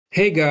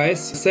Hey guys,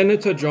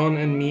 Senator John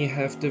and me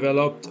have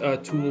developed a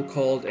tool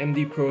called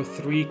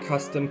MDPro3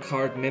 Custom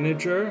Card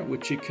Manager,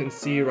 which you can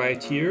see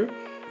right here.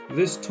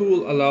 This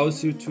tool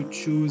allows you to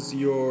choose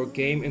your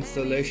game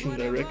installation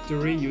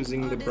directory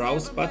using the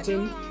Browse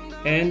button,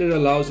 and it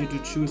allows you to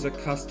choose a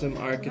custom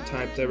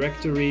archetype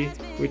directory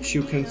which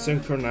you can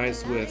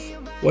synchronize with.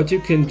 What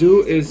you can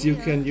do is you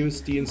can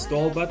use the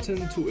install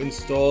button to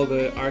install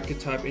the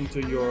archetype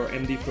into your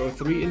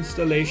MDPro3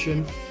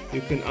 installation. You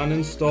can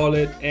uninstall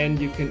it, and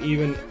you can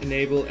even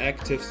enable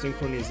active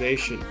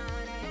synchronization.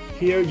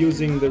 Here,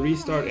 using the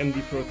Restart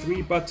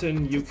MDPro3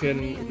 button, you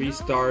can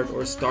restart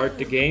or start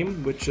the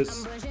game, which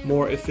is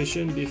more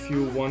efficient if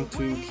you want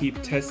to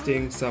keep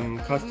testing some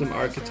custom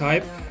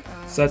archetype,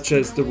 such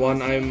as the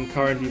one I'm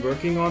currently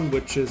working on,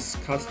 which is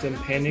Custom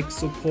Panic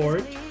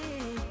Support.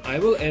 I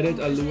will edit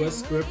a Lua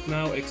script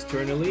now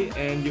externally,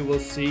 and you will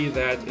see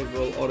that it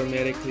will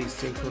automatically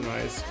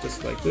synchronize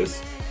just like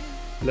this.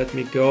 Let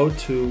me go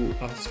to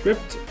a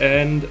script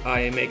and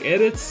I make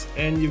edits,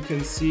 and you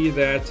can see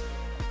that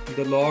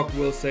the log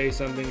will say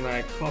something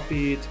like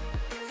copied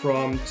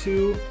from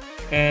to,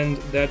 and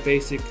that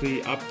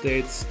basically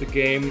updates the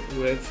game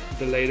with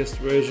the latest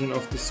version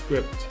of the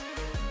script.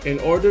 In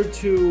order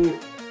to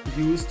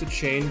use the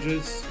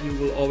changes, you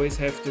will always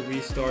have to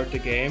restart the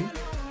game.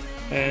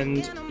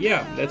 And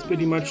yeah, that's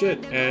pretty much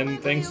it.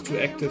 And thanks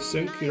to Active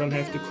Sync, you don't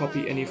have to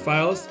copy any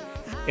files,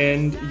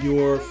 and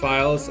your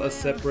files are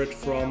separate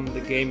from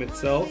the game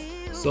itself,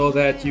 so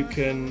that you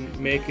can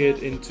make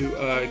it into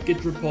a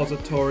Git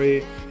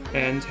repository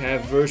and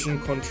have version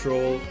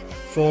control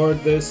for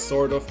this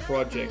sort of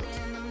project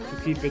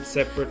to keep it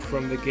separate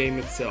from the game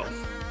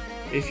itself.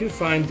 If you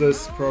find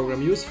this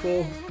program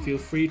useful, feel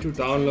free to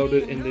download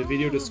it in the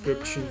video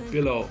description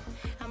below.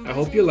 I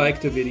hope you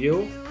liked the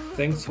video.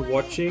 Thanks for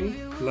watching.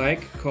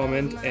 Like,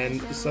 comment and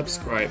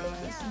subscribe.